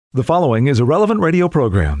The following is a relevant radio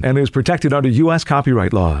program and is protected under U.S.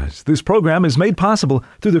 copyright laws. This program is made possible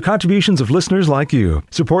through the contributions of listeners like you.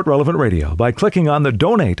 Support Relevant Radio by clicking on the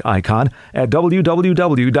donate icon at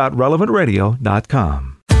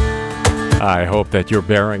www.relevantradio.com. I hope that you're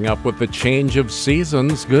bearing up with the change of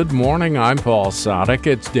seasons. Good morning, I'm Paul Sadek.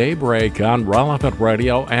 It's Daybreak on Relevant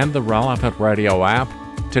Radio and the Relevant Radio app.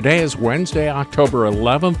 Today is Wednesday, October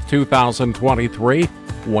 11th, 2023.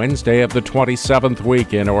 Wednesday of the 27th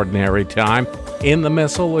week in Ordinary Time. In the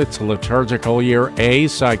Missal, it's liturgical year A,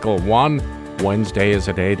 cycle 1. Wednesday is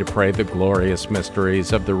a day to pray the glorious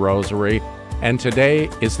mysteries of the Rosary. And today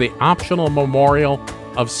is the optional memorial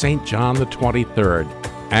of St. John the 23rd.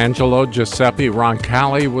 Angelo Giuseppe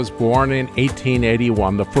Roncalli was born in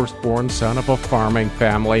 1881, the firstborn son of a farming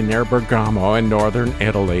family near Bergamo in northern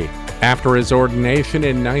Italy. After his ordination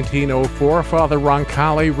in 1904, Father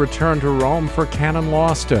Roncalli returned to Rome for canon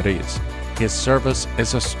law studies. His service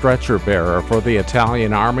as a stretcher-bearer for the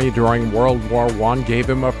Italian army during World War I gave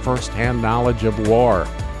him a first-hand knowledge of war.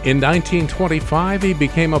 In 1925, he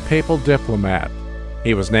became a papal diplomat.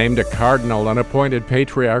 He was named a cardinal and appointed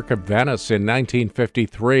patriarch of Venice in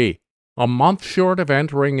 1953. A month short of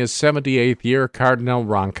entering his 78th year, Cardinal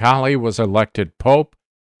Roncalli was elected pope.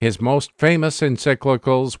 His most famous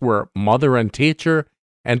encyclicals were Mother and Teacher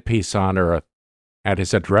and Peace on Earth. At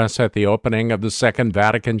his address at the opening of the Second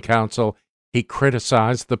Vatican Council, he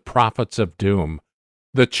criticized the prophets of doom.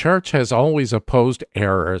 The Church has always opposed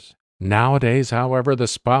errors. Nowadays, however, the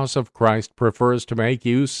spouse of Christ prefers to make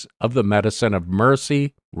use of the medicine of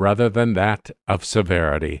mercy rather than that of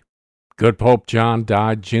severity. Good Pope John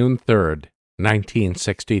died June 3rd,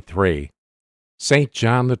 1963. St.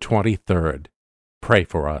 John the 23rd. Pray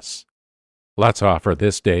for us. Let's offer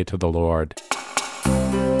this day to the Lord.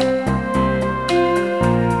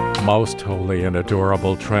 Most holy and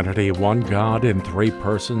adorable Trinity, one God in three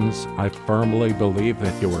persons, I firmly believe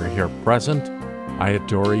that you are here present. I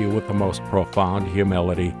adore you with the most profound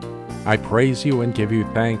humility. I praise you and give you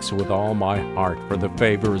thanks with all my heart for the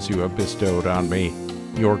favors you have bestowed on me.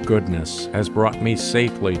 Your goodness has brought me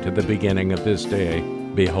safely to the beginning of this day.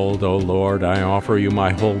 Behold, O Lord, I offer you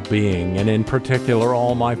my whole being, and in particular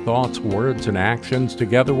all my thoughts, words, and actions,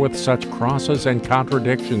 together with such crosses and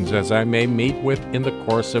contradictions as I may meet with in the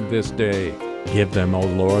course of this day. Give them, O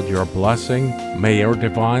Lord, your blessing. May your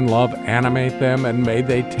divine love animate them, and may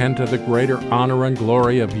they tend to the greater honor and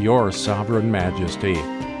glory of your sovereign majesty.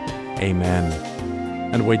 Amen.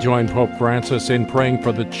 And we join Pope Francis in praying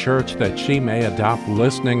for the Church that she may adopt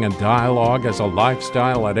listening and dialogue as a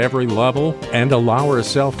lifestyle at every level and allow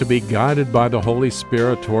herself to be guided by the Holy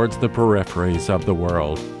Spirit towards the peripheries of the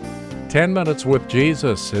world. 10 Minutes with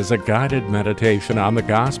Jesus is a guided meditation on the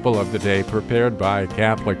gospel of the day prepared by a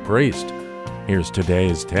Catholic priest. Here's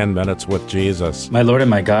today's 10 Minutes with Jesus. My Lord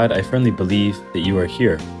and my God, I firmly believe that you are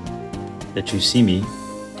here, that you see me,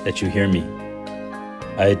 that you hear me.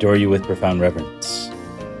 I adore you with profound reverence.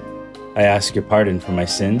 I ask your pardon for my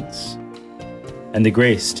sins and the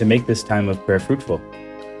grace to make this time of prayer fruitful.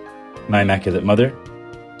 My Immaculate Mother,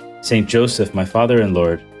 Saint Joseph, my Father and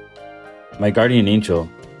Lord, my guardian angel,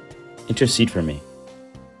 intercede for me.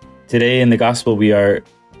 Today in the Gospel we are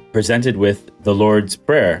presented with the Lord's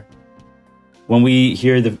Prayer. When we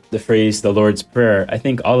hear the phrase the Lord's Prayer, I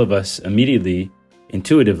think all of us immediately,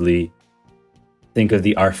 intuitively, think of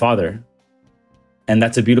the Our Father. And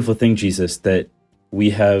that's a beautiful thing, Jesus, that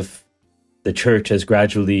the Church has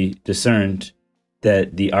gradually discerned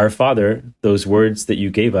that the Our Father, those words that you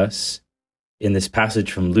gave us in this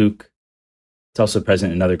passage from Luke, it's also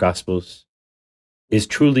present in other Gospels, is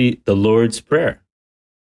truly the Lord's Prayer.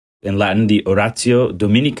 In Latin, the Oratio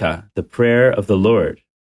Dominica, the prayer of the Lord.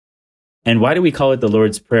 And why do we call it the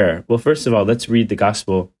Lord's Prayer? Well, first of all, let's read the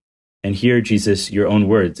Gospel and hear, Jesus, your own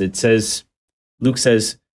words. Luke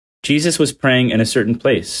says, Jesus was praying in a certain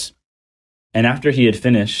place, and after he had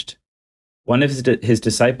finished, one of his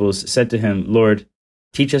disciples said to him, Lord,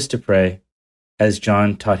 teach us to pray, as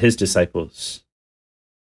John taught his disciples.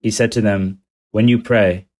 He said to them, when you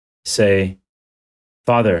pray, say,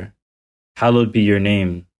 Father, hallowed be your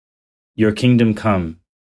name, your kingdom come.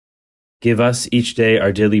 Give us each day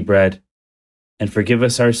our daily bread, and forgive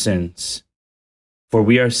us our sins, for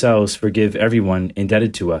we ourselves forgive everyone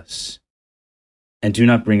indebted to us. And do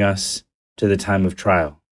not bring us to the time of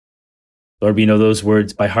trial. Lord, we know those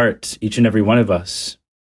words by heart, each and every one of us.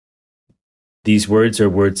 These words are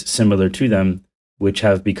words similar to them, which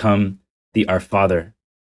have become the Our Father,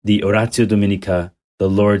 the Oratio Dominica, the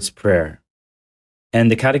Lord's Prayer. And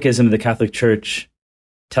the Catechism of the Catholic Church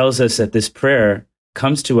tells us that this prayer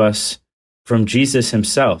comes to us from Jesus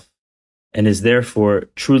himself and is therefore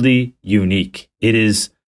truly unique. It is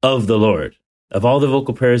of the Lord. Of all the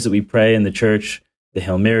vocal prayers that we pray in the church, the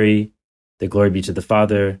Hail Mary, the Glory be to the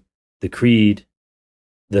Father, the Creed,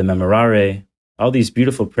 the Memorare, all these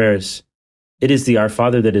beautiful prayers, it is the Our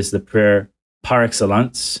Father that is the prayer par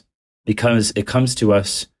excellence, because it comes to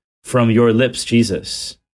us from your lips,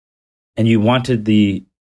 Jesus. And you wanted the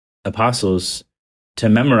apostles to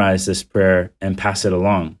memorize this prayer and pass it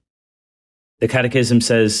along. The Catechism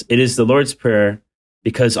says it is the Lord's Prayer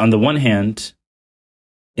because, on the one hand,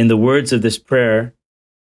 in the words of this prayer,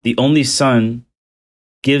 the only Son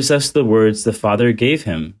gives us the words the Father gave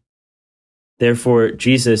him. Therefore,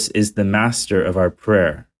 Jesus is the master of our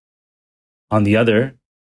prayer. On the other,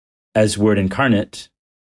 as Word incarnate,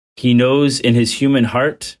 he knows in his human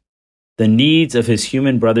heart the needs of his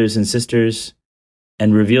human brothers and sisters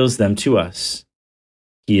and reveals them to us.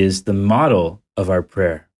 He is the model of our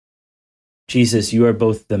prayer. Jesus, you are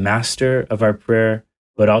both the master of our prayer,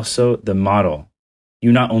 but also the model.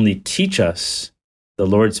 You not only teach us the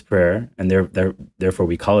Lord's Prayer, and therefore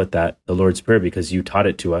we call it that, the Lord's Prayer, because you taught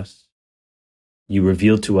it to us. You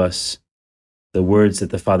revealed to us the words that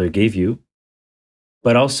the Father gave you,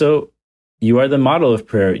 but also you are the model of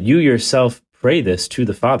prayer. You yourself pray this to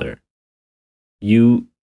the Father. You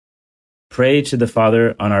pray to the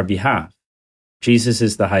Father on our behalf. Jesus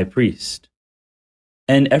is the high priest.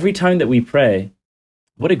 And every time that we pray,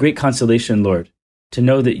 what a great consolation, Lord, to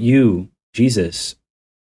know that you, Jesus,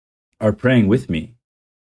 are praying with me.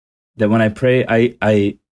 That when I pray,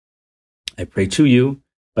 I pray to you,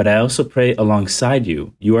 but I also pray alongside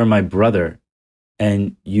you. You are my brother,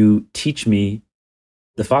 and you teach me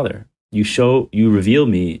the Father. You reveal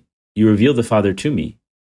the Father to me.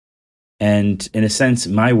 And in a sense,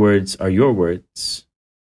 my words are your words.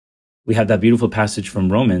 We have that beautiful passage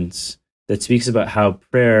from Romans that speaks about how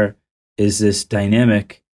prayer is this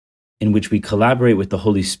dynamic in which we collaborate with the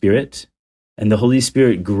Holy Spirit, and the Holy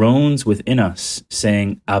Spirit groans within us,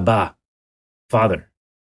 saying, Abba, Father.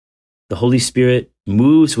 The Holy Spirit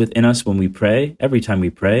moves within us when we pray, every time we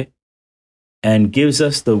pray, and gives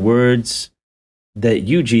us the words that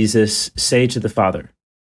you, Jesus, say to the Father.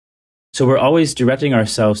 So we're always directing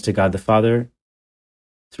ourselves to God the Father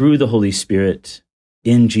through the Holy Spirit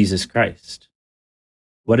in Jesus Christ.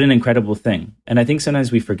 What an incredible thing. And I think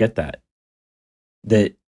sometimes we forget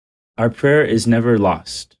that our prayer is never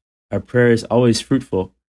lost. Our prayer is always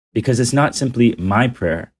fruitful because it's not simply my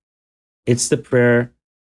prayer. It's the prayer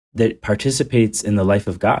that participates in the life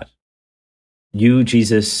of God. You,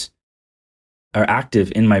 Jesus, are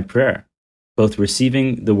active in my prayer, both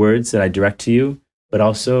receiving the words that I direct to you, but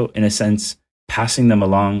also, in a sense, passing them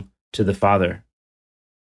along to the Father.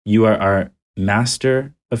 You are our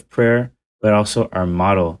master of prayer, but also our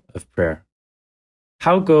model of prayer.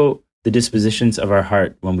 How go the dispositions of our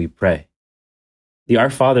heart when we pray? The Our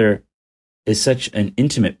Father is such an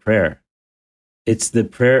intimate prayer. It's the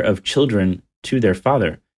prayer of children to their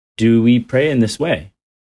Father. Do we pray in this way?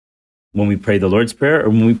 When we pray the Lord's Prayer, or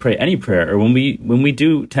when we pray any prayer, or when we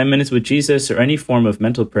do 10 minutes with Jesus, or any form of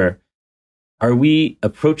mental prayer, are we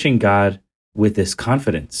approaching God with this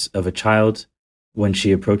confidence of a child when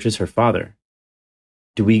she approaches her father?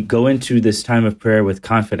 Do we go into this time of prayer with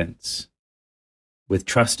confidence, with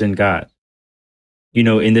trust in God? You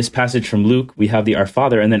know, in this passage from Luke, we have the Our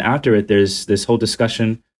Father, and then after it, there's this whole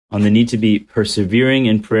discussion on the need to be persevering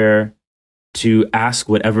in prayer, to ask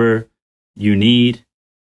whatever you need,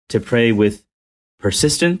 to pray with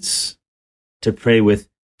persistence, to pray with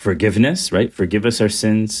forgiveness, right? Forgive us our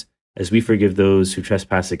sins as we forgive those who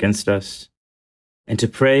trespass against us, and to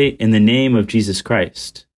pray in the name of Jesus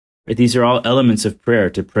Christ. Right? These are all elements of prayer,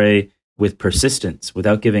 to pray with persistence,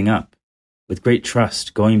 without giving up, with great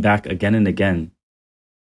trust, going back again and again,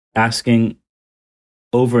 asking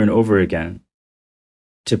over and over again,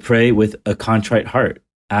 to pray with a contrite heart,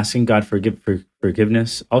 asking God for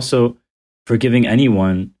forgiveness, also forgiving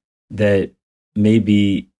anyone that may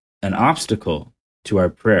be an obstacle to our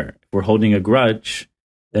prayer. If we're holding a grudge,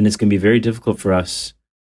 then it's going to be very difficult for us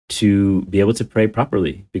to be able to pray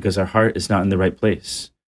properly because our heart is not in the right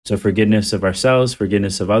place. So forgiveness of ourselves,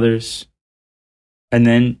 forgiveness of others, and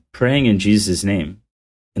then praying in Jesus' name,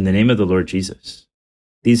 in the name of the Lord Jesus.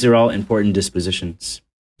 These are all important dispositions.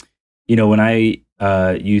 You know, when I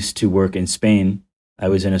used to work in Spain, I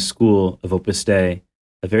was in a school of Opus Dei,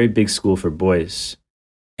 a very big school for boys.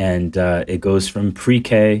 And it goes from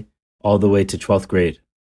pre-K all the way to 12th grade.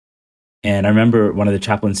 And I remember one of the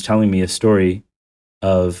chaplains telling me a story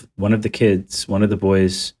of one of the kids, one of the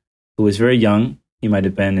boys, who was very young. He might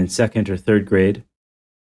have been in 2nd or 3rd grade.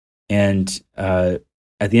 And at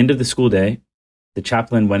the end of the school day, the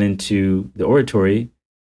chaplain went into the oratory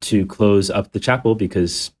to close up the chapel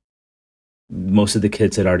because Most of the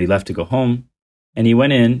kids had already left to go home. And he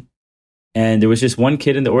went in, and there was just one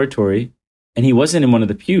kid in the oratory, and he wasn't in one of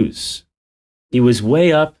the pews. He was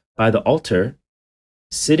way up by the altar,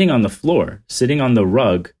 sitting on the floor, sitting on the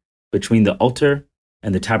rug between the altar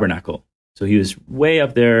and the tabernacle. So he was way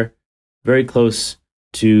up there, very close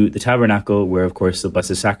to the tabernacle where, of course, the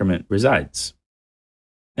Blessed Sacrament resides.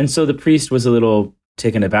 And so the priest was a little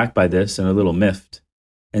taken aback by this and a little miffed.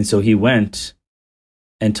 And so he went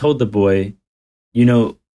and told the boy, you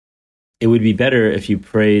know, it would be better if you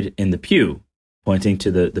prayed in the pew, pointing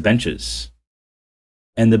to the benches.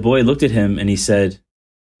 And the boy looked at him and he said,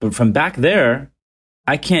 but from back there,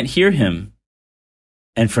 I can't hear him.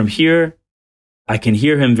 And from here, I can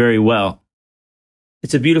hear him very well.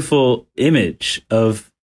 It's a beautiful image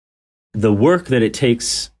of the work that it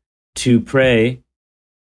takes to pray,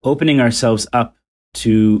 opening ourselves up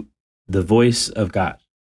to the voice of God,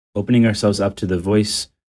 opening ourselves up to the voice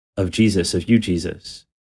of Jesus, of you, Jesus,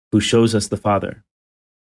 who shows us the Father.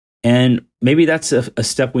 And maybe that's a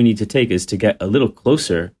step we need to take, is to get a little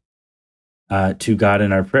closer to God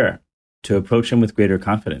in our prayer, to approach him with greater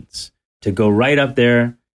confidence, to go right up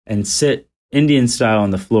there and sit Indian style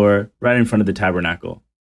on the floor right in front of the tabernacle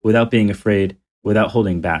without being afraid, without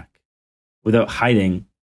holding back, without hiding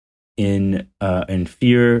in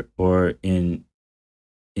fear or in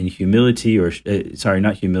humility, or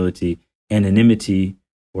not humility, anonymity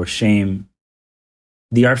or shame.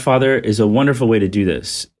 The Our Father is a wonderful way to do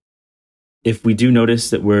this. If we do notice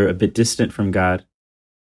that we're a bit distant from God,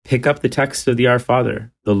 pick up the text of the Our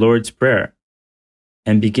Father, the Lord's Prayer,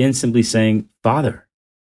 and begin simply saying, Father,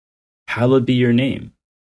 hallowed be your name.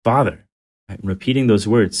 Father, repeating those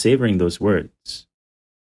words, savoring those words.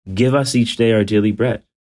 Give us each day our daily bread.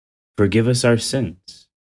 Forgive us our sins.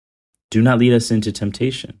 Do not lead us into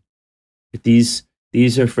temptation. These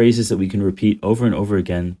are phrases that we can repeat over and over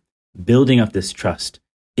again, building up this trust,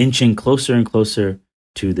 inching closer and closer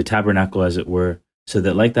to the tabernacle, as it were, so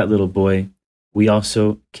that like that little boy, we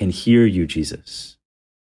also can hear you, Jesus.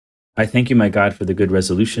 I thank you, my God, for the good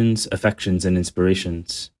resolutions, affections, and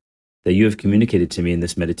inspirations that you have communicated to me in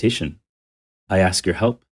this meditation. I ask your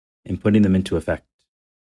help in putting them into effect.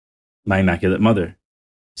 My Immaculate Mother,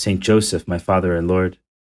 Saint Joseph, my Father and Lord,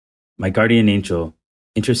 my guardian angel,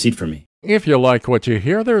 intercede for me. If you like what you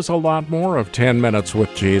hear, there's a lot more of 10 Minutes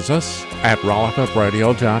with Jesus at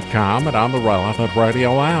relevantradio.com and on the Relevant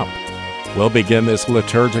Radio app. We'll begin this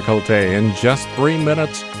liturgical day in just 3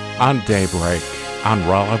 minutes on Daybreak, on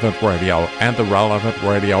Relevant Radio and the Relevant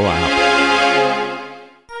Radio app.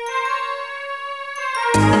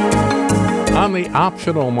 On the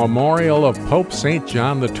optional memorial of Pope St.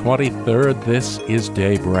 John the 23rd, this is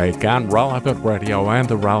Daybreak on Relevant Radio and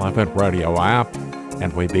the Relevant Radio app.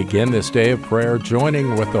 And we begin this day of prayer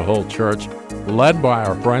joining with the whole church, led by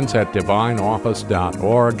our friends at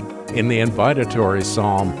divineoffice.org in the invitatory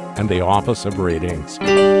psalm and the office of readings.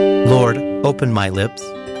 Lord, open my lips,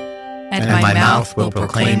 and my mouth will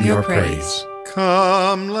proclaim your praise.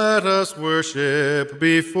 Come, let us worship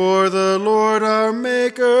before the Lord our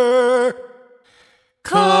Maker.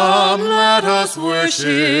 Come, let us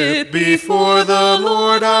worship before the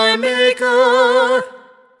Lord our Maker.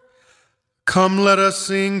 Come, let us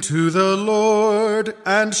sing to the Lord,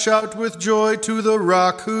 and shout with joy to the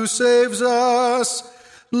Rock who saves us.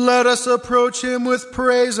 Let us approach him with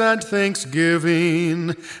praise and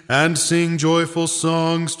thanksgiving, and sing joyful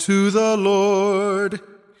songs to the Lord.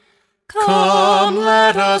 Come,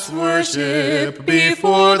 let us worship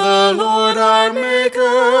before the Lord our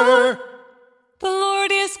Maker. The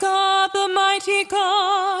Lord is God, the mighty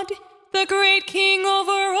God, the great King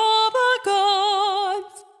over all the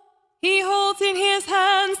gods. He holds in his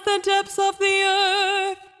hands the depths of the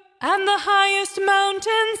earth, and the highest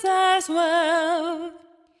mountains as well.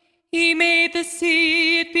 He made the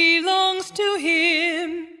sea, it belongs to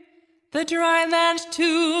him. The dry land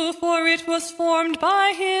too, for it was formed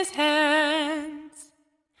by his hands.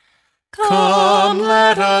 Come,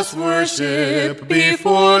 let us worship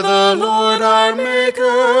before the Lord our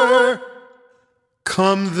Maker.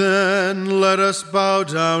 Come then, let us bow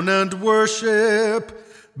down and worship,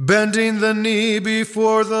 bending the knee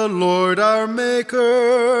before the Lord our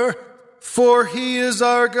Maker. For he is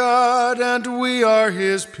our God, and we are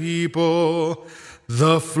his people,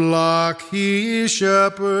 the flock he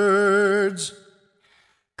shepherds.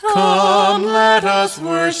 Come, let us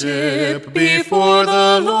worship before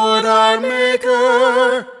the Lord our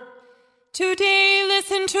Maker. Today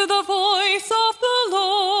listen to the voice of the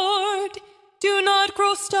Lord. Do not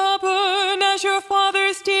grow stubborn as your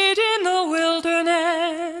fathers did in the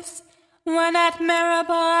wilderness, when at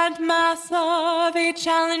Meribah and Massah they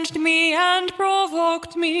challenged me and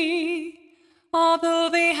provoked me, although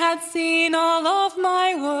they had seen all of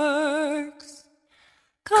my works.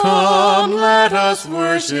 Come, let us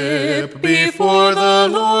worship before the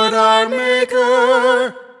Lord our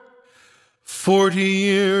Maker. 40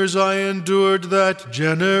 years I endured that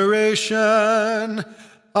generation.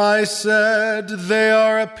 I said, they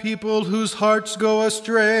are a people whose hearts go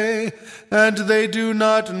astray, and they do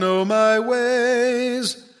not know my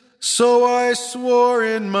ways. So I swore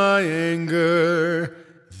in my anger,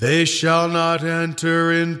 they shall not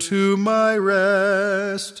enter into my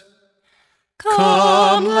rest.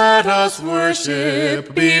 Come, let us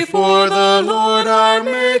worship before the Lord our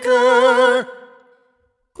Maker.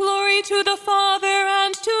 Glory to the Father,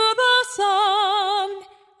 and to the Son,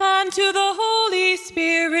 and to the Holy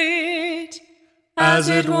Spirit, as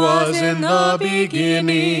it was in the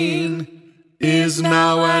beginning, is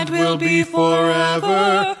now, and will be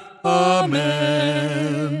forever.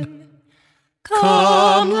 Amen.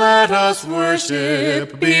 Come, let us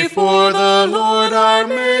worship before the Lord our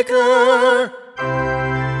Maker.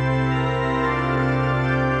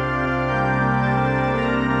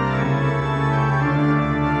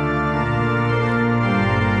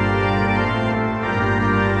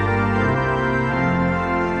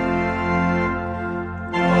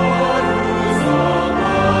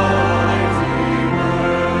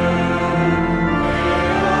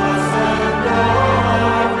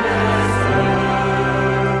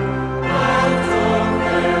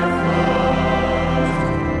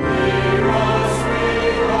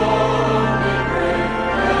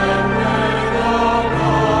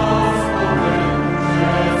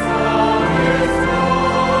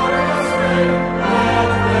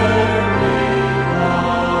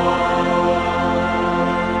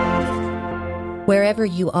 Wherever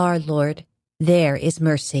you are, Lord, there is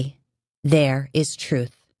mercy, there is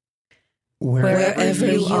truth. Wherever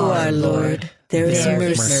you are, Lord, there is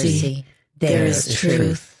mercy, there is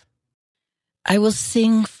truth. I will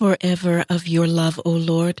sing forever of your love, O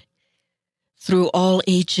Lord. Through all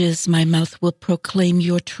ages my mouth will proclaim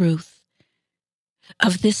your truth.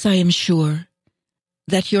 Of this I am sure,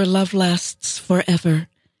 that your love lasts forever,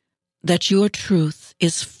 that your truth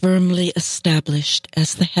is firmly established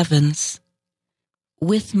as the heavens.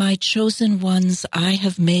 With my chosen ones I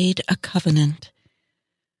have made a covenant.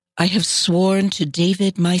 I have sworn to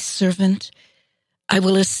David my servant, I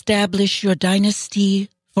will establish your dynasty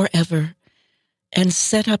forever, and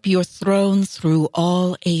set up your throne through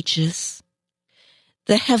all ages.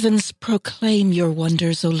 The heavens proclaim your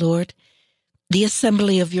wonders, O Lord. The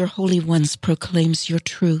assembly of your holy ones proclaims your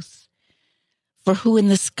truth. For who in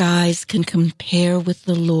the skies can compare with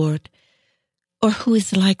the Lord? Or who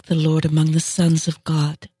is like the Lord among the sons of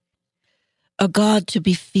God? A God to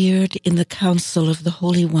be feared in the council of the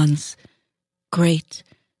holy ones, great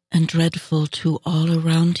and dreadful to all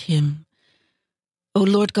around him. O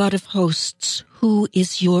Lord God of hosts, who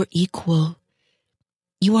is your equal?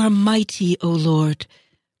 You are mighty, O Lord,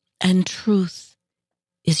 and truth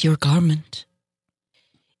is your garment.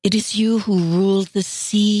 It is you who rule the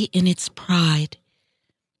sea in its pride.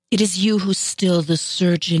 It is you who still the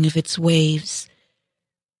surging of its waves.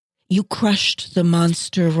 You crushed the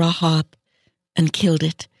monster Rahab and killed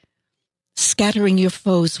it, scattering your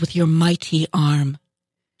foes with your mighty arm.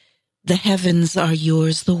 The heavens are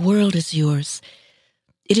yours, the world is yours.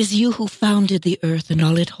 It is you who founded the earth and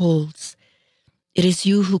all it holds. It is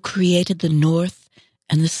you who created the north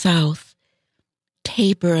and the south.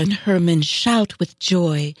 Tabor and Hermon shout with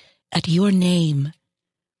joy at your name.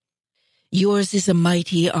 Yours is a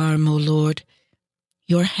mighty arm, O Lord.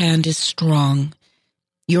 Your hand is strong,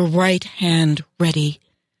 your right hand ready.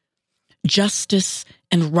 Justice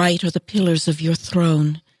and right are the pillars of your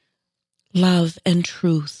throne. Love and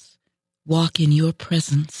truth walk in your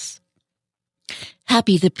presence.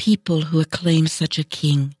 Happy the people who acclaim such a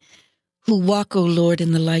king, who walk, O Lord,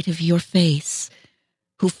 in the light of your face,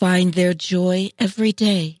 who find their joy every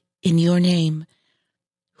day in your name,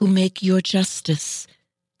 who make your justice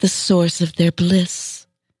the source of their bliss.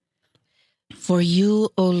 For you,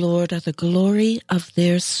 O Lord, are the glory of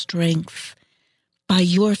their strength. By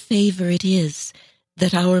your favor it is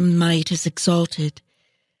that our might is exalted.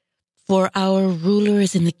 For our ruler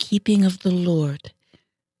is in the keeping of the Lord,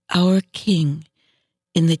 our King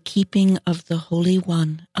in the keeping of the Holy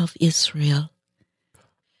One of Israel.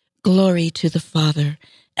 Glory to the Father,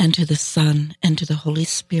 and to the Son, and to the Holy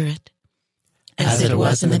Spirit. As it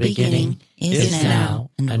was in the beginning, is now,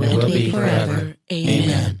 and will be forever.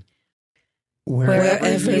 Amen.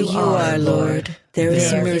 Wherever you are, Lord, there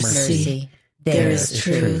is mercy, there is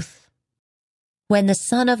truth. When the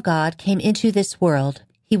Son of God came into this world,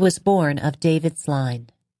 he was born of David's line.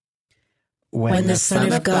 When the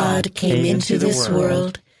Son of God came into this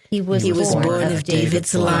world, he was born of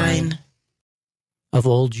David's line. Of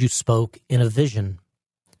old you spoke in a vision.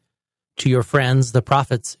 To your friends, the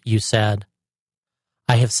prophets, you said,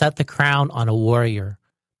 I have set the crown on a warrior.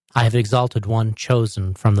 I have exalted one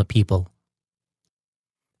chosen from the people.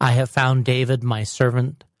 I have found David, my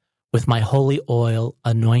servant, with my holy oil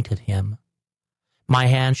anointed him. My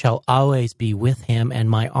hand shall always be with him, and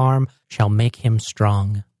my arm shall make him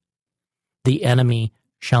strong. The enemy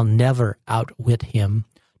shall never outwit him,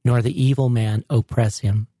 nor the evil man oppress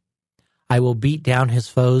him. I will beat down his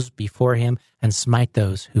foes before him and smite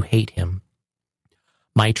those who hate him.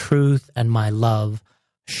 My truth and my love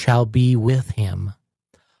shall be with him.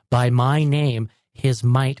 By my name his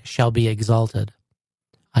might shall be exalted.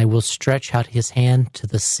 I will stretch out his hand to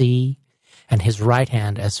the sea, and his right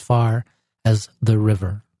hand as far as the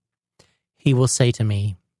river. He will say to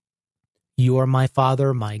me, You are my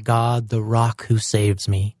Father, my God, the rock who saves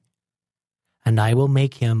me. And I will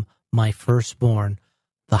make him my firstborn,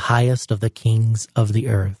 the highest of the kings of the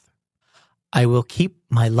earth. I will keep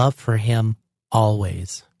my love for him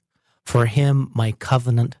always. For him my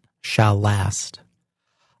covenant shall last.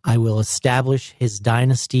 I will establish his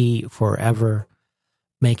dynasty forever,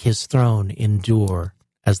 make his throne endure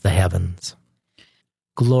as the heavens.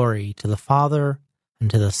 Glory to the Father, and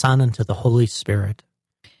to the Son, and to the Holy Spirit.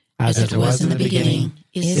 As it was in the beginning,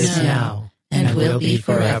 is now, and will be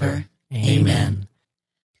forever. Amen.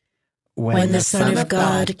 When the Son of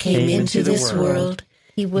God came into this world,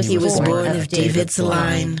 he was born of David's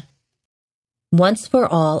line. Once for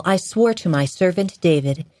all I swore to my servant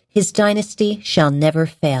David, his dynasty shall never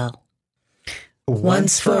fail.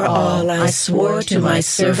 Once for all I swore to my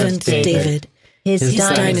servant David, his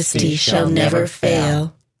dynasty shall never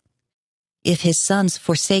fail. If his sons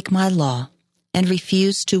forsake my law, and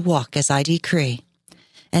refuse to walk as I decree,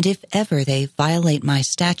 and if ever they violate my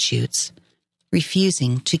statutes,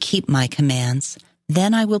 refusing to keep my commands,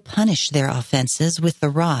 then I will punish their offenses with the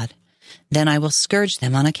rod. Then I will scourge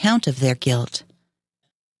them on account of their guilt.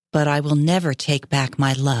 But I will never take back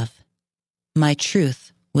my love. My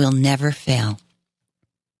truth will never fail.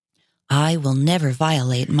 I will never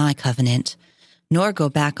violate my covenant, nor go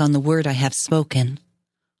back on the word I have spoken.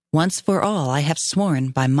 Once for all I have sworn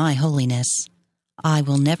by my holiness. I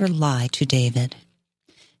will never lie to David.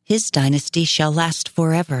 His dynasty shall last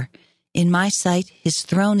forever. In my sight his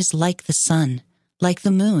throne is like the sun. Like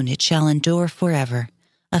the moon it shall endure forever,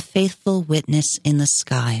 a faithful witness in the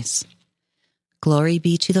skies. Glory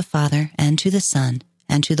be to the Father, and to the Son,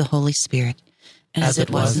 and to the Holy Spirit. As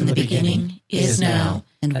it was in the beginning, is now,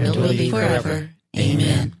 and will be forever.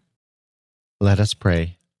 Amen. Let us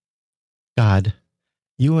pray. God,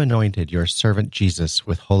 you anointed your servant Jesus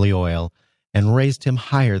with holy oil and raised him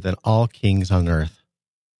higher than all kings on earth.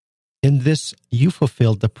 In this you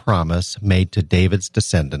fulfilled the promise made to David's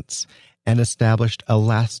descendants and established a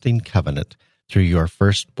lasting covenant through your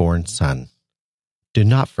firstborn Son. Do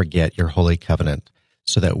not forget your holy covenant,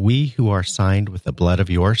 so that we who are signed with the blood of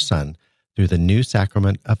your Son through the new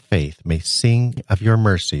sacrament of faith may sing of your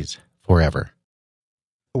mercies forever.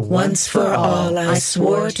 Once for all I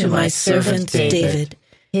swore to my servant David,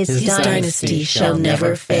 his dynasty shall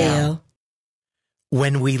never fail.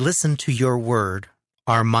 When we listen to your word,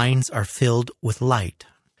 our minds are filled with light.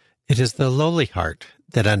 It is the lowly heart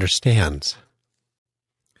that understands.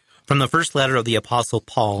 From the first letter of the Apostle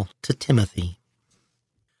Paul to Timothy.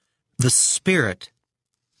 The Spirit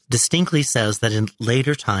distinctly says that in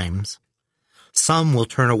later times, some will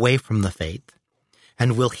turn away from the faith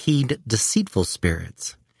and will heed deceitful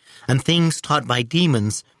spirits and things taught by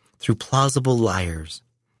demons through plausible liars,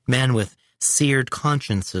 men with seared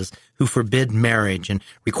consciences who forbid marriage and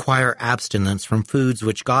require abstinence from foods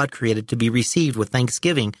which God created to be received with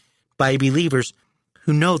thanksgiving by believers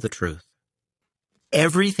who know the truth.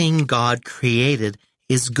 Everything God created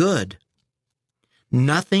is good.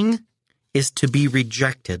 Nothing is to be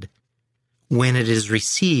rejected when it is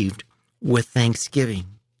received with thanksgiving,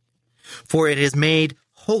 for it is made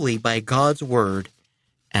holy by God's word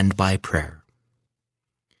and by prayer.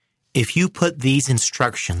 If you put these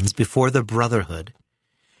instructions before the brotherhood,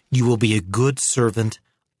 you will be a good servant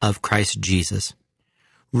of Christ Jesus,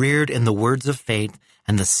 reared in the words of faith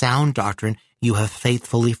and the sound doctrine you have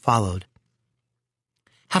faithfully followed.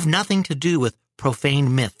 Have nothing to do with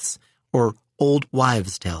profane myths or old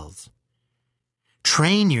wives' tales.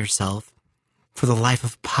 Train yourself for the life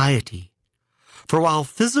of piety. For while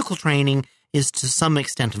physical training is to some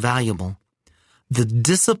extent valuable, the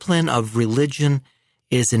discipline of religion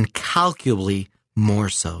is incalculably more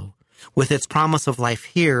so, with its promise of life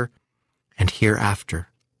here and hereafter.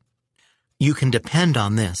 You can depend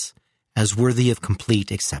on this as worthy of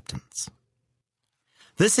complete acceptance.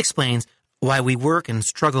 This explains why we work and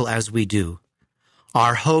struggle as we do.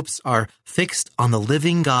 Our hopes are fixed on the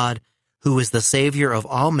living God, who is the Savior of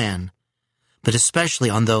all men, but especially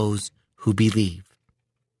on those who believe.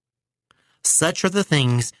 Such are the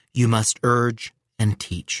things you must urge and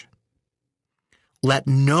teach. Let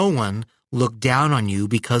no one look down on you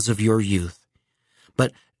because of your youth,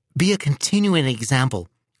 but be a continuing example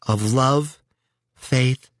of love,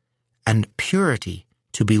 faith, and purity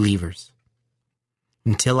to believers.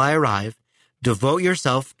 Until I arrive, devote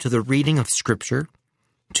yourself to the reading of Scripture,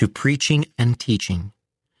 to preaching and teaching.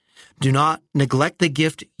 Do not neglect the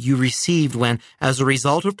gift you received when, as a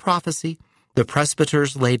result of prophecy, the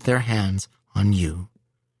presbyters laid their hands on you.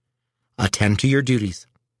 Attend to your duties.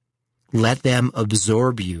 Let them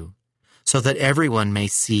absorb you, so that everyone may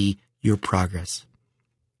see your progress.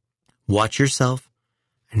 Watch yourself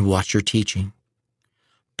and watch your teaching.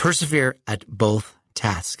 Persevere at both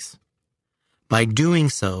tasks. By doing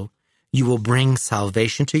so, you will bring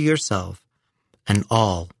salvation to yourself and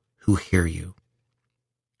all who hear you.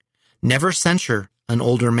 Never censure an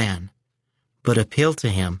older man, but appeal to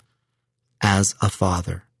him as a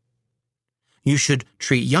father. You should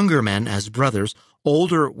treat younger men as brothers,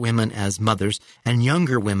 older women as mothers, and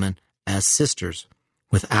younger women as sisters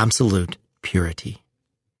with absolute purity.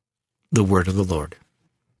 The word of the Lord.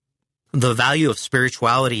 The value of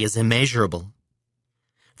spirituality is immeasurable,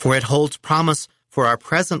 for it holds promise for our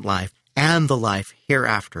present life and the life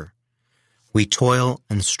hereafter. We toil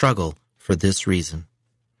and struggle for this reason.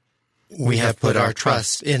 We have put our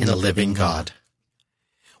trust in the living God.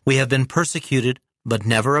 We have been persecuted, but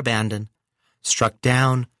never abandoned, struck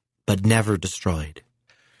down, but never destroyed.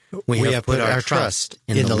 We have put our trust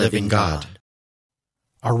in the living God.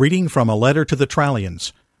 A reading from a letter to the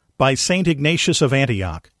Trallians by St. Ignatius of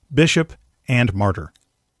Antioch, Bishop and Martyr.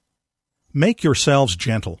 Make yourselves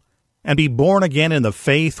gentle, and be born again in the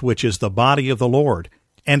faith which is the body of the Lord,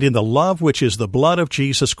 and in the love which is the blood of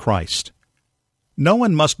Jesus Christ. No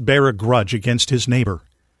one must bear a grudge against his neighbor.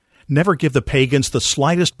 Never give the pagans the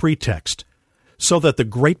slightest pretext, so that the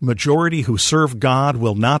great majority who serve God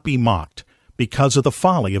will not be mocked because of the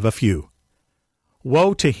folly of a few.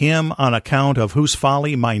 Woe to him on account of whose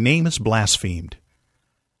folly my name is blasphemed.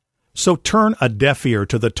 So turn a deaf ear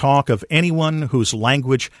to the talk of anyone whose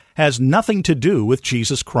language has nothing to do with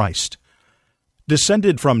Jesus Christ.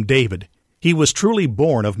 Descended from David, he was truly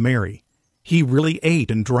born of Mary. He really ate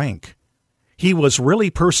and drank. He was really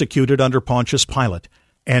persecuted under Pontius Pilate,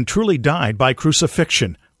 and truly died by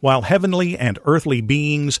crucifixion, while heavenly and earthly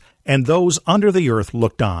beings and those under the earth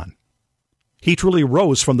looked on. He truly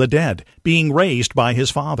rose from the dead, being raised by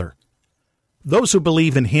his Father. Those who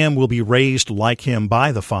believe in him will be raised like him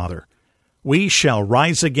by the Father. We shall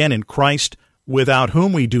rise again in Christ, without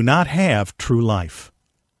whom we do not have true life.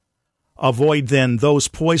 Avoid then those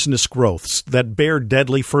poisonous growths that bear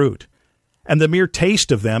deadly fruit, and the mere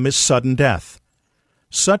taste of them is sudden death.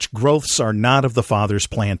 Such growths are not of the Father's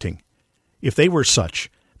planting. If they were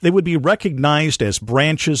such, they would be recognized as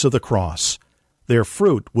branches of the cross. Their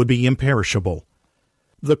fruit would be imperishable.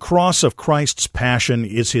 The cross of Christ's passion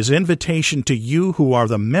is his invitation to you who are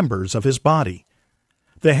the members of his body.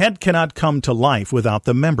 The head cannot come to life without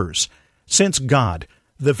the members, since God,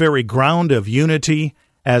 the very ground of unity,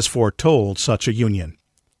 has foretold such a union.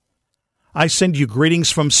 I send you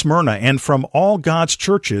greetings from Smyrna and from all God's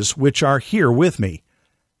churches which are here with me.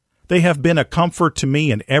 They have been a comfort to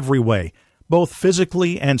me in every way, both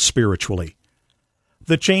physically and spiritually.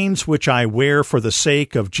 The chains which I wear for the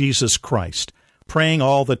sake of Jesus Christ, praying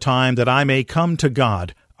all the time that I may come to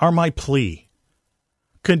God, are my plea.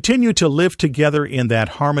 Continue to live together in that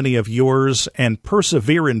harmony of yours and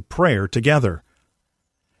persevere in prayer together.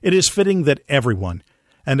 It is fitting that everyone,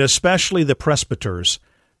 and especially the presbyters,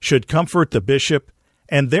 should comfort the bishop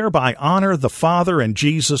and thereby honor the Father and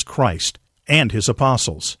Jesus Christ and his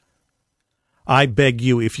apostles. I beg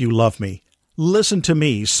you, if you love me, listen to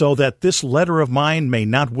me so that this letter of mine may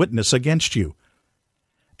not witness against you.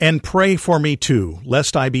 And pray for me too,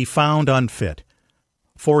 lest I be found unfit.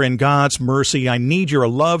 For in God's mercy I need your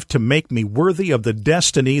love to make me worthy of the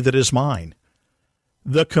destiny that is mine.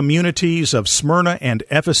 The communities of Smyrna and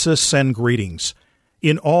Ephesus send greetings.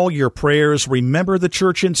 In all your prayers remember the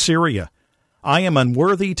church in Syria. I am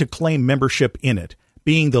unworthy to claim membership in it,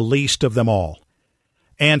 being the least of them all.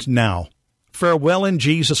 And now, farewell in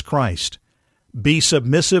Jesus Christ. Be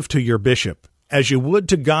submissive to your bishop, as you would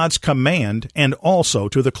to God's command and also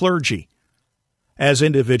to the clergy. As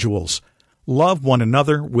individuals, love one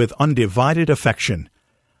another with undivided affection.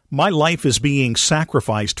 My life is being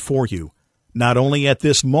sacrificed for you. not only at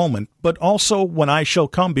this moment, but also when I shall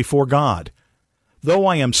come before God. Though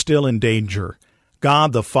I am still in danger,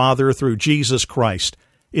 God the Father, through Jesus Christ,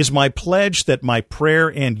 is my pledge that my prayer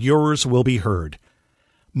and yours will be heard.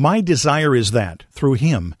 My desire is that, through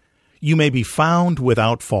him, you may be found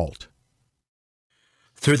without fault.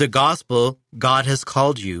 Through the gospel, God has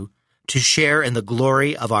called you to share in the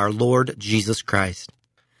glory of our Lord Jesus Christ.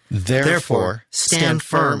 Therefore, stand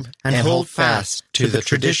firm and hold fast to the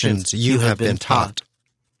traditions you have been taught.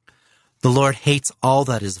 The Lord hates all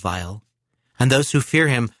that is vile, and those who fear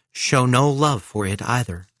him show no love for it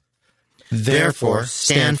either. Therefore,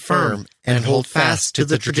 stand firm and hold fast to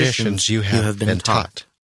the traditions you have been taught.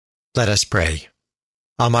 Let us pray.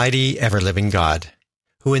 Almighty, ever-living God,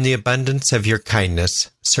 who in the abundance of your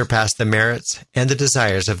kindness surpass the merits and the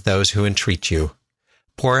desires of those who entreat you,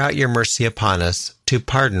 pour out your mercy upon us to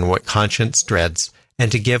pardon what conscience dreads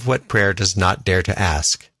and to give what prayer does not dare to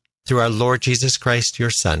ask. Through our Lord Jesus Christ,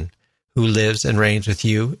 your Son, who lives and reigns with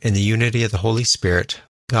you in the unity of the Holy Spirit,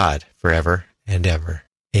 God, forever and ever.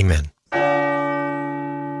 Amen.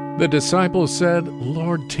 The disciples said,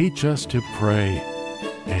 "Lord, teach us to pray."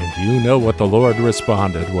 And you know what the Lord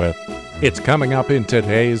responded with. It's coming up in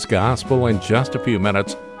today's Gospel in just a few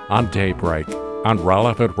minutes on Daybreak, on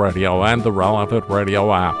Relevant Radio and the Relevant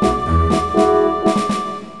Radio app.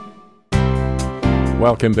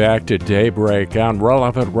 Welcome back to Daybreak on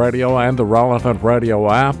Relevant Radio and the Relevant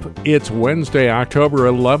Radio app. It's Wednesday, October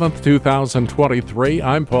 11th, 2023.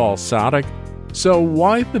 I'm Paul Sadek. So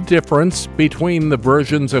why the difference between the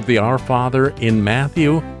versions of the Our Father in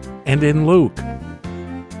Matthew and in Luke?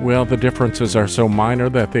 Well, the differences are so minor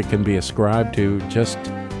that they can be ascribed to just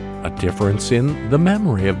a difference in the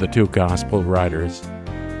memory of the two gospel writers.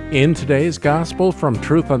 In today's gospel from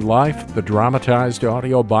Truth and Life, the dramatized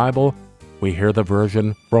audio Bible, we hear the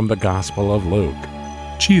version from the Gospel of Luke.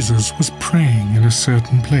 Jesus was praying in a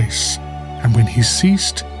certain place, and when he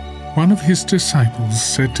ceased, one of his disciples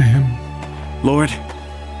said to him, "Lord,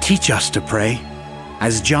 teach us to pray,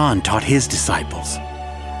 as John taught his disciples."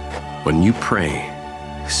 When you pray,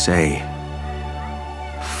 say,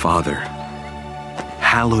 "Father,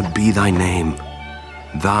 hallowed be thy name,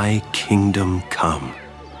 thy kingdom come.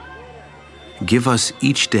 Give us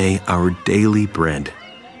each day our daily bread,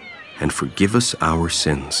 and forgive us our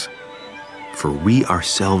sins, for we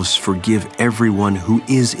ourselves forgive everyone who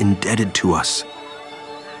is indebted to us.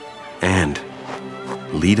 And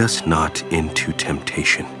lead us not into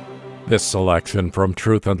temptation." This selection from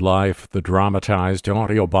Truth and Life, the dramatized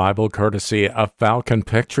audio Bible, courtesy of Falcon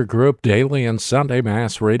Picture Group. Daily and Sunday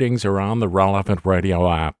Mass readings are on the Relevant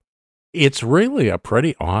Radio app. It's really a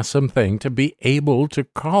pretty awesome thing to be able to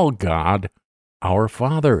call God our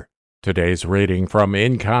Father. Today's reading from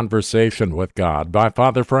In Conversation with God by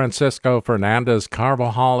Father Francisco Fernandez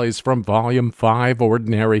Carvajal is from Volume 5,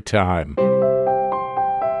 Ordinary Time.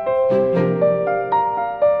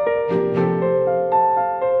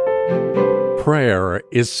 Prayer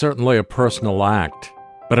is certainly a personal act,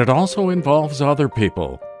 but it also involves other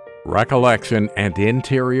people. Recollection and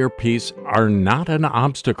interior peace are not an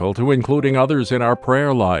obstacle to including others in our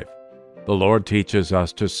prayer life. The Lord teaches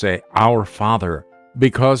us to say, "Our Father,"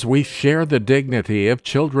 because we share the dignity of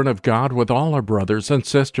children of God with all our brothers and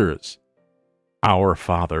sisters. Our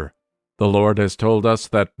Father. The Lord has told us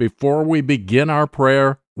that before we begin our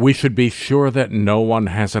prayer, we should be sure that no one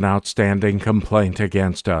has an outstanding complaint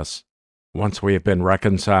against us. Once we have been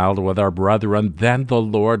reconciled with our brethren, then the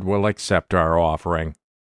Lord will accept our offering.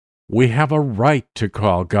 We have a right to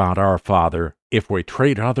call God our Father if we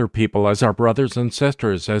treat other people as our brothers and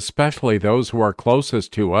sisters, especially those who are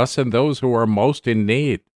closest to us and those who are most in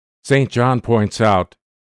need. St. John points out,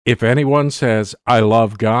 "If anyone says, 'I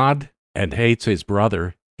love God,' and hates his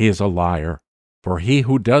brother, he is a liar. For he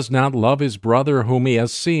who does not love his brother whom he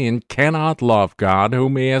has seen cannot love God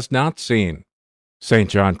whom he has not seen."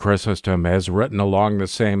 St. John Chrysostom has written along the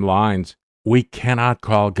same lines, "We cannot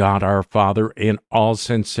call God our Father in all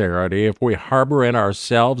sincerity if we harbor in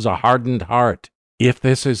ourselves a hardened heart. If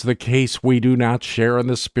this is the case, we do not share in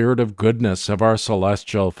the spirit of goodness of our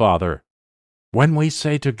celestial Father." When we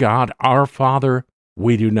say to God, "Our Father,"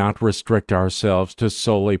 we do not restrict ourselves to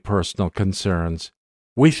solely personal concerns.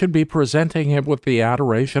 We should be presenting Him with the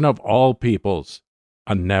adoration of all peoples.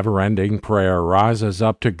 A never-ending prayer rises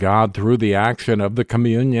up to God through the action of the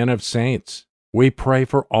communion of saints. We pray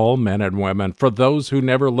for all men and women, for those who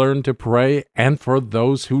never learned to pray, and for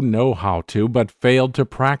those who know how to but failed to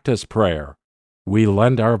practice prayer. We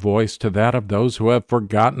lend our voice to that of those who have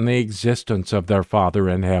forgotten the existence of their Father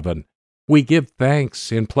in heaven. We give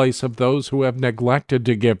thanks in place of those who have neglected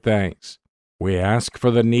to give thanks. We ask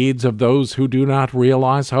for the needs of those who do not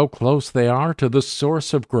realize how close they are to the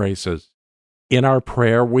source of graces. In our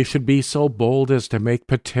prayer, we should be so bold as to make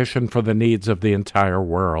petition for the needs of the entire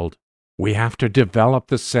world. We have to develop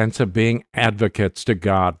the sense of being advocates to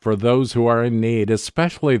God for those who are in need,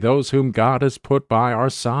 especially those whom God has put by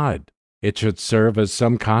our side. It should serve as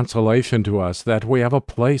some consolation to us that we have a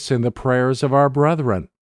place in the prayers of our brethren.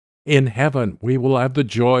 In heaven, we will have the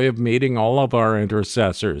joy of meeting all of our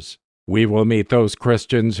intercessors. We will meet those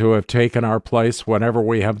Christians who have taken our place whenever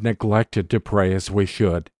we have neglected to pray as we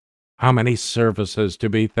should. How many services to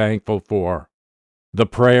be thankful for! The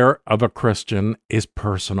prayer of a Christian is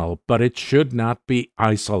personal, but it should not be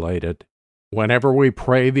isolated. Whenever we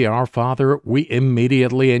pray the Our Father, we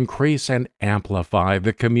immediately increase and amplify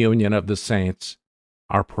the communion of the saints.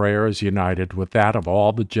 Our prayer is united with that of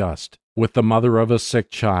all the just, with the mother of a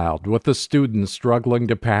sick child, with the student struggling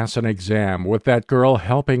to pass an exam, with that girl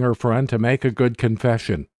helping her friend to make a good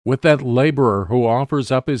confession, with that laborer who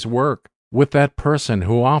offers up his work, with that person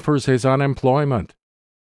who offers his unemployment.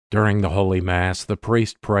 During the Holy Mass, the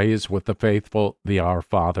priest prays with the faithful the Our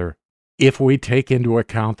Father. If we take into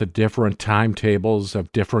account the different timetables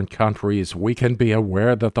of different countries, we can be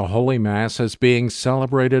aware that the Holy Mass is being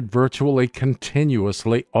celebrated virtually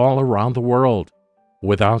continuously all around the world.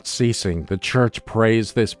 Without ceasing, the Church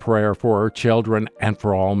prays this prayer for her children and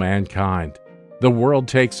for all mankind. The world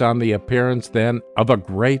takes on the appearance then of a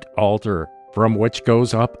great altar, from which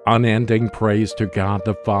goes up unending praise to God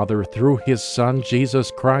the Father through His Son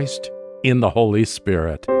Jesus Christ in the Holy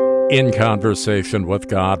Spirit. In Conversation with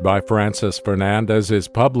God by Francis Fernandez is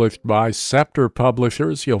published by Scepter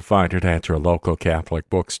Publishers. You'll find it at your local Catholic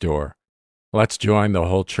bookstore. Let's join the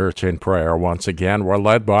whole Church in prayer once again. We're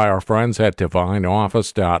led by our friends at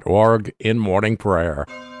divineoffice.org in morning prayer.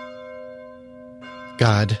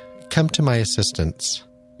 God, come to my assistance.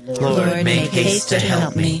 Lord, make haste to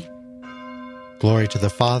help me. Glory to the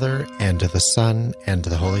Father, and to the Son, and to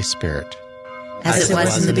the Holy Spirit. As it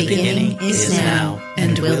was in the beginning, is now,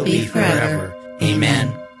 and will be forever.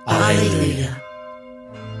 Amen. Alleluia.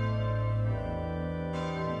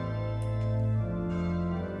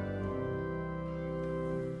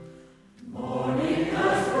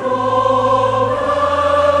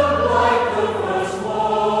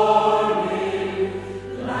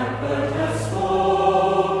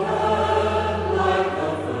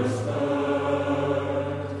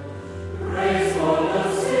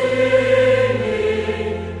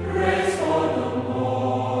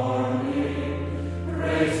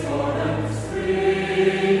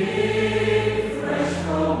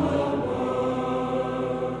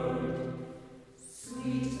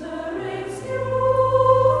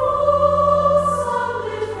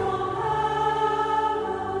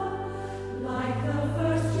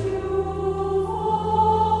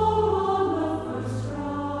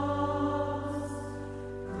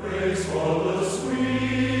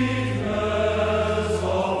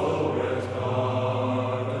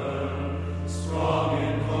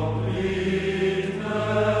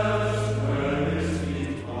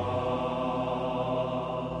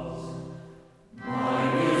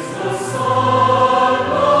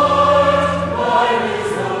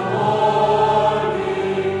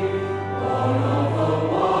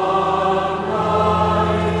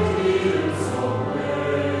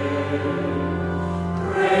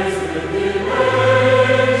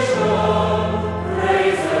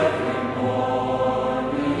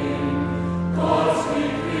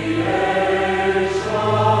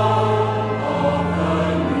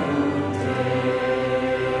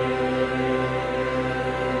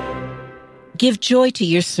 Give joy to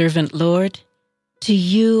your servant, Lord. To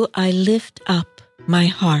you I lift up my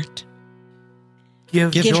heart.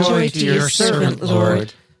 Give joy to your servant,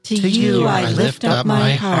 Lord. To you I lift up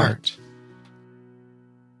my heart.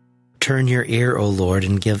 Turn your ear, O Lord,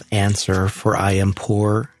 and give answer, for I am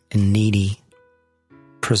poor and needy.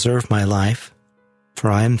 Preserve my life,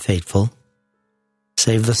 for I am faithful.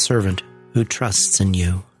 Save the servant who trusts in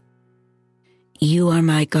you. You are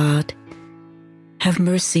my God. Have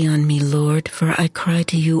mercy on me, Lord, for I cry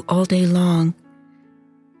to you all day long.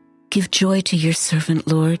 Give joy to your servant,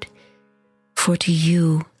 Lord, for to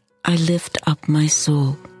you I lift up my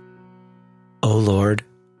soul. O Lord,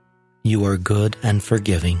 you are good and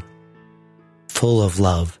forgiving, full of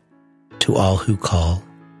love to all who call.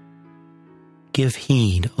 Give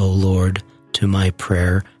heed, O Lord, to my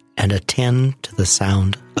prayer, and attend to the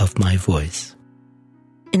sound of my voice.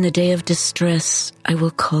 In the day of distress I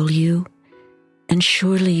will call you, and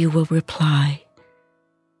surely you will reply.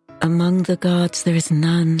 Among the gods there is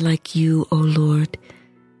none like you, O Lord,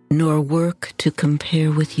 nor work to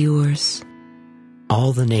compare with yours.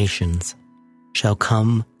 All the nations shall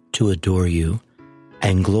come to adore you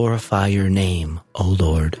and glorify your name, O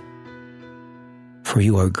Lord. For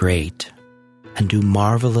you are great and do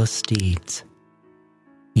marvelous deeds,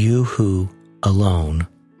 you who alone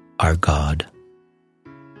are God.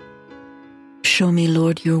 Show me,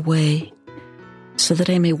 Lord, your way, so that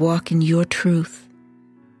I may walk in your truth.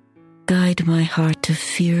 Guide my heart to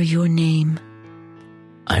fear your name.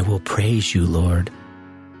 I will praise you, Lord.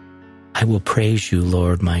 I will praise you,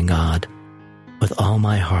 Lord my God, with all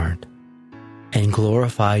my heart, and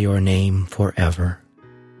glorify your name forever.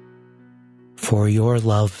 For your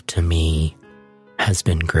love to me has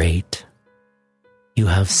been great. You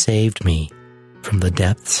have saved me from the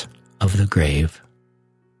depths of the grave.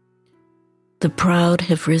 The proud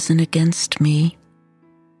have risen against me.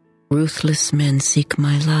 Ruthless men seek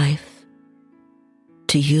my life.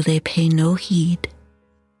 To you they pay no heed.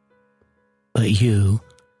 But you,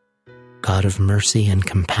 God of mercy and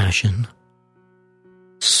compassion,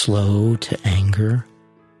 slow to anger,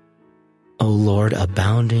 O Lord,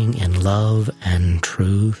 abounding in love and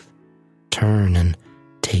truth, turn and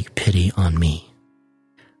take pity on me.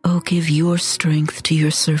 O give your strength to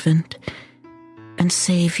your servant, and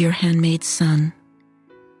save your handmaid's son.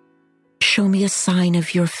 Show me a sign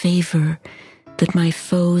of your favor, that my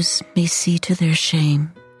foes may see to their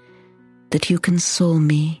shame, that you console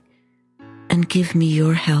me and give me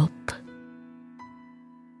your help.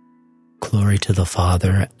 Glory to the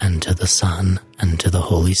Father, and to the Son, and to the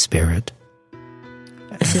Holy Spirit.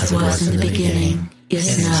 As it was in the beginning,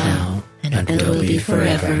 is now, and will be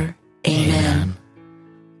forever. Amen.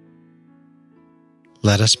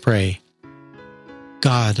 Let us pray.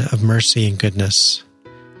 God of mercy and goodness,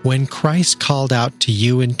 when Christ called out to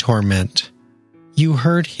you in torment, you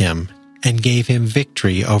heard him and gave him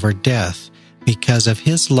victory over death because of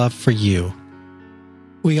his love for you.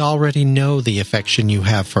 We already know the affection you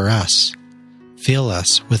have for us. Fill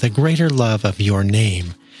us with a greater love of your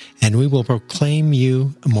name, and we will proclaim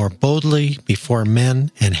you more boldly before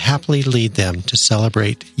men and happily lead them to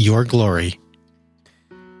celebrate your glory.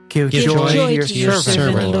 Give joy to your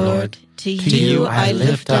servant, Lord. To you I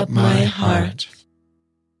lift up my heart.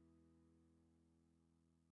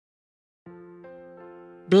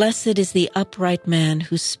 Blessed is the upright man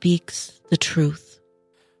who speaks the truth.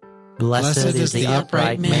 Blessed is the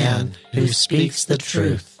upright man who speaks the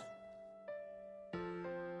truth.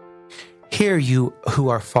 Hear you who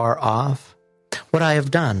are far off what I have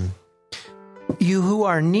done. You who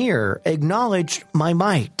are near, acknowledge my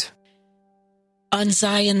might. On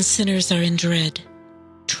Zion sinners are in dread.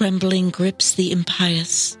 Trembling grips the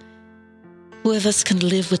impious. Who of us can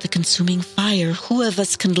live with the consuming fire? Who of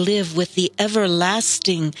us can live with the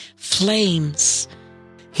everlasting flames?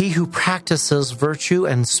 He who practices virtue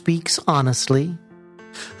and speaks honestly,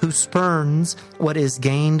 who spurns what is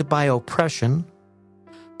gained by oppression,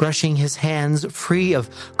 brushing his hands free of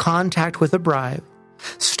contact with a bribe,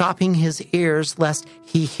 stopping his ears lest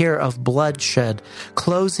he hear of bloodshed,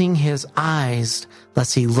 closing his eyes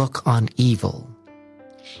lest he look on evil.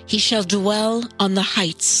 He shall dwell on the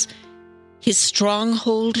heights. His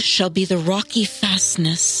stronghold shall be the rocky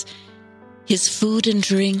fastness, his food and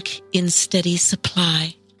drink in steady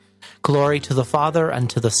supply. Glory to the Father, and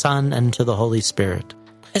to the Son, and to the Holy Spirit.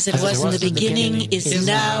 As it was in the beginning, is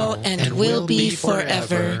now, and will be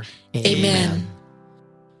forever. Amen.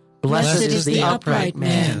 Blessed is the upright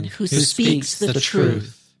man who speaks the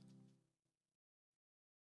truth.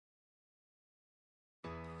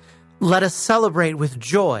 Let us celebrate with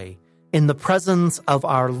joy in the presence of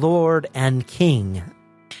our Lord and King.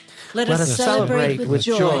 Let us celebrate with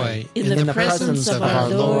joy in the presence of our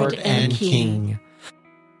Lord and King.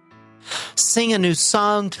 Sing a new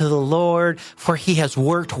song to the Lord, for he has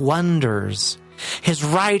worked wonders. His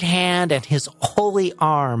right hand and his holy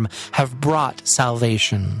arm have brought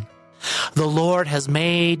salvation. The Lord has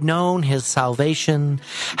made known his salvation,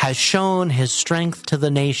 has shown his strength to the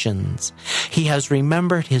nations. He has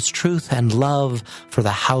remembered his truth and love for the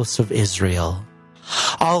house of Israel.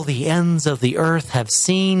 All the ends of the earth have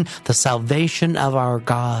seen the salvation of our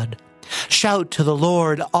God. Shout to the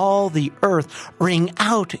Lord, all the earth, ring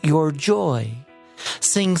out your joy.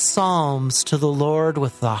 Sing psalms to the Lord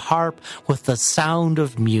with the harp, with the sound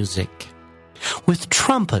of music. With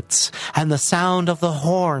trumpets and the sound of the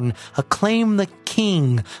horn, acclaim the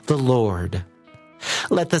King, the Lord.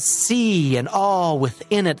 Let the sea and all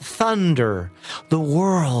within it thunder, the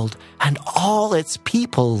world and all its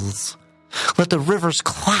peoples. Let the rivers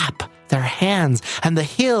clap their hands and the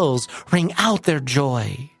hills ring out their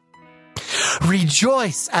joy.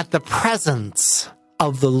 Rejoice at the presence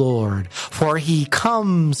of the Lord, for he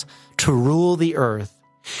comes to rule the earth.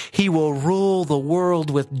 He will rule the world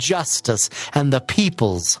with justice and the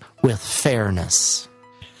peoples with fairness.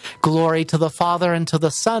 Glory to the Father, and to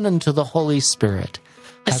the Son, and to the Holy Spirit.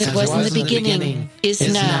 As it was in the beginning,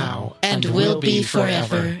 is now, and will be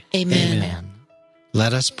forever. Amen.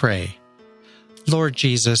 Let us pray. Lord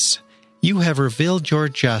Jesus, you have revealed your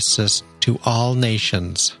justice to all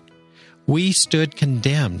nations. We stood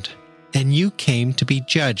condemned, and you came to be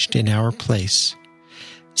judged in our place.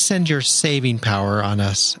 Send your saving power on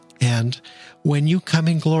us, and when you come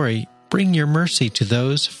in glory, bring your mercy to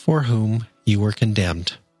those for whom you were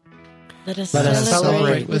condemned. Let us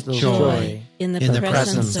celebrate with joy in the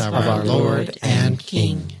presence of our Lord and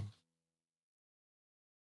King.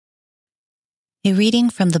 A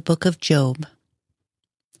reading from the book of Job.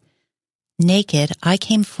 Naked I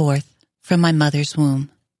came forth from my mother's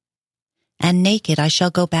womb, and naked I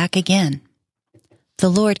shall go back again. The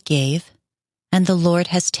Lord gave, and the Lord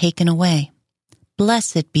has taken away.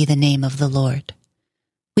 Blessed be the name of the Lord.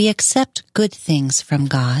 We accept good things from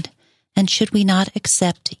God, and should we not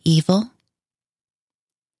accept evil?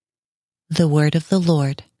 The word of the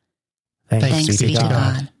Lord. Thanks be to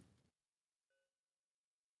God.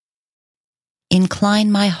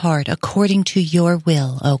 Incline my heart according to your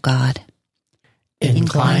will, O God.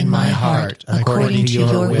 Incline my heart according to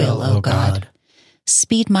your will, O God.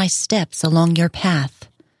 Speed my steps along your path,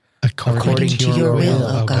 according to your will,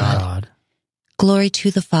 O God. Glory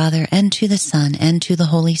to the Father, and to the Son, and to the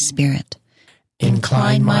Holy Spirit.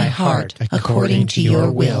 Incline my heart according to your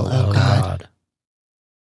will, O God.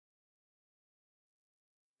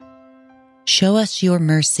 Show us your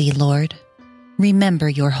mercy, Lord. Remember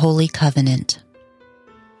your holy covenant.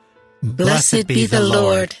 Blessed be the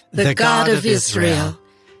Lord, the God of Israel.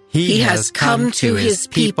 He has come to his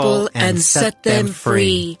people and set them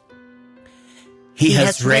free. He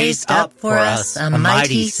has raised up for us a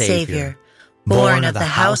mighty Savior, born of the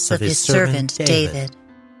house of his servant David.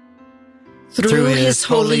 Through his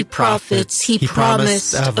holy prophets he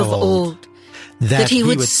promised of old that he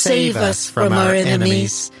would save us from our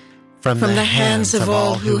enemies, from the hands of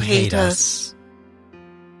all who hate us.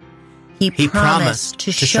 He promised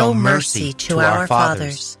to show mercy to our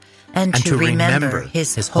fathers and to remember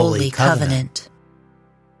his holy covenant.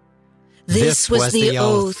 This was the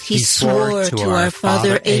oath he swore to our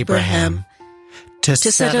father Abraham, to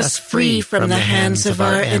set us free from the hands of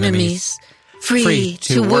our enemies, free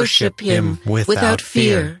to worship him without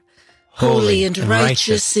fear, holy and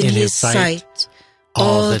righteous in his sight,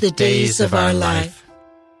 all the days of our life.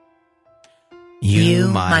 You,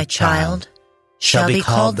 my child, shall be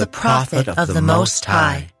called the prophet of the Most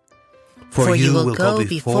High, for you will go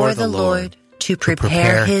before the Lord to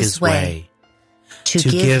prepare his way, to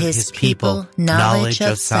give his people knowledge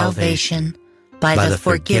of salvation by the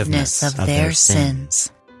forgiveness of their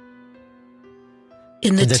sins.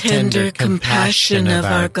 In the tender compassion of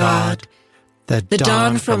our God, the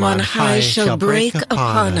dawn from on high shall break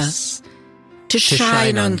upon us, to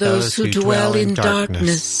shine on those who dwell in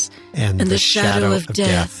darkness and the shadow of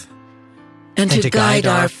death, and to guide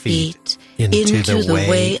our feet into the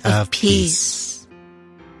way of peace.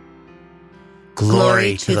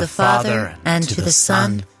 Glory to the Father, and to the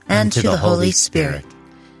Son, and to the Holy Spirit,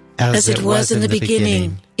 as it was in the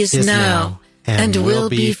beginning, is now, and will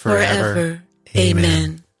be forever.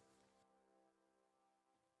 Amen.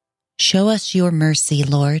 Show us your mercy,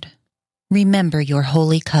 Lord. Remember your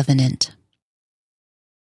holy covenant.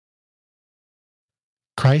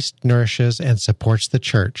 Christ nourishes and supports the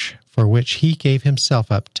Church, for which he gave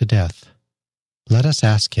himself up to death. Let us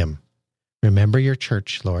ask him, remember your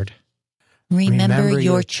Church, Lord. Remember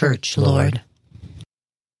your Church, Lord.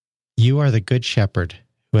 You are the Good Shepherd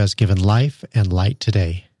who has given life and light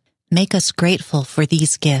today. Make us grateful for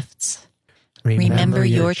these gifts. Remember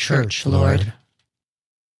your Church, Lord.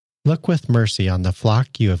 Look with mercy on the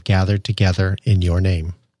flock you have gathered together in your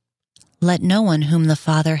name. Let no one whom the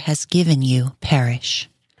Father has given you perish.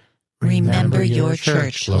 Remember your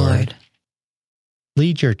Church, Lord.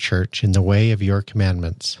 Lead your Church in the way of your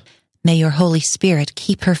commandments. May your Holy Spirit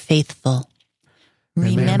keep her faithful.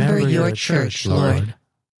 Remember your Church, Lord.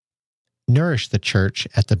 Nourish the Church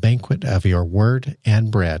at the banquet of your word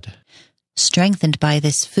and bread. Strengthened by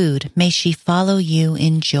this food, may she follow you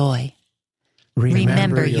in joy.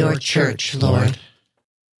 Remember your Church, Lord.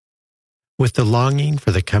 With the longing for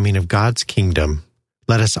the coming of God's kingdom,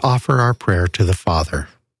 let us offer our prayer to the Father.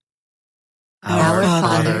 Our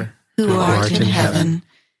Father, who art in heaven,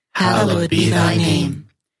 hallowed be thy name.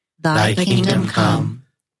 Thy kingdom come,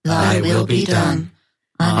 thy will be done,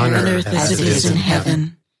 on earth as it is in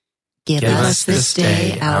heaven. Give us this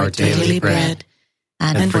day our daily bread,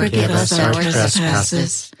 and forgive us our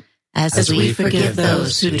trespasses, as we forgive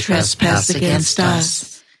those who trespass against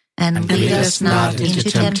us. And lead us not into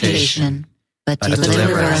temptation, but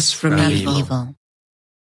deliver us from evil.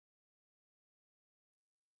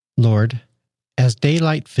 Lord, as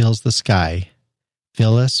daylight fills the sky,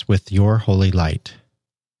 fill us with your holy light.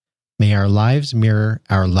 May our lives mirror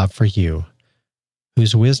our love for you,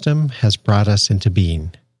 whose wisdom has brought us into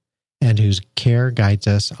being, and whose care guides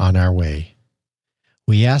us on our way.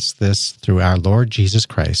 We ask this through our Lord Jesus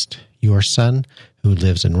Christ, your Son, who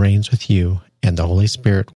lives and reigns with you and the Holy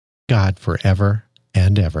Spirit, God, forever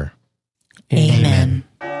and ever. Amen.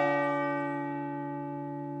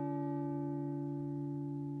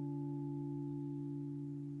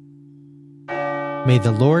 May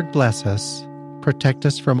the Lord bless us, protect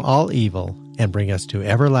us from all evil, and bring us to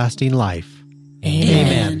everlasting life.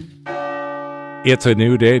 Amen. It's a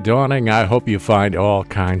new day dawning. I hope you find all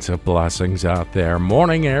kinds of blessings out there.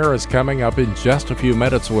 Morning Air is coming up in just a few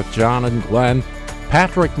minutes with John and Glenn.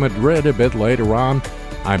 Patrick Madrid a bit later on.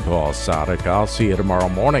 I'm Paul Sadek. I'll see you tomorrow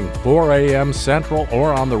morning, 4 a.m. Central,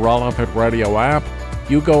 or on the Relevant Radio app.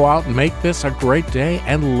 You go out and make this a great day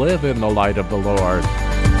and live in the light of the Lord.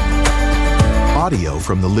 Audio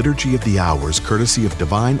from the Liturgy of the Hours, courtesy of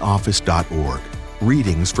DivineOffice.org.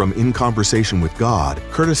 Readings from In Conversation with God,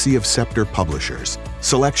 courtesy of Scepter Publishers.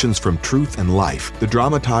 Selections from Truth and Life, the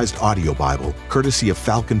dramatized audio Bible, courtesy of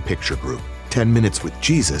Falcon Picture Group. 10 Minutes with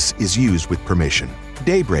Jesus is used with permission.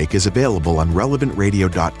 Daybreak is available on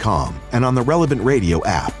relevantradio.com and on the Relevant Radio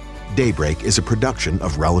app. Daybreak is a production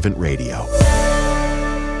of Relevant Radio.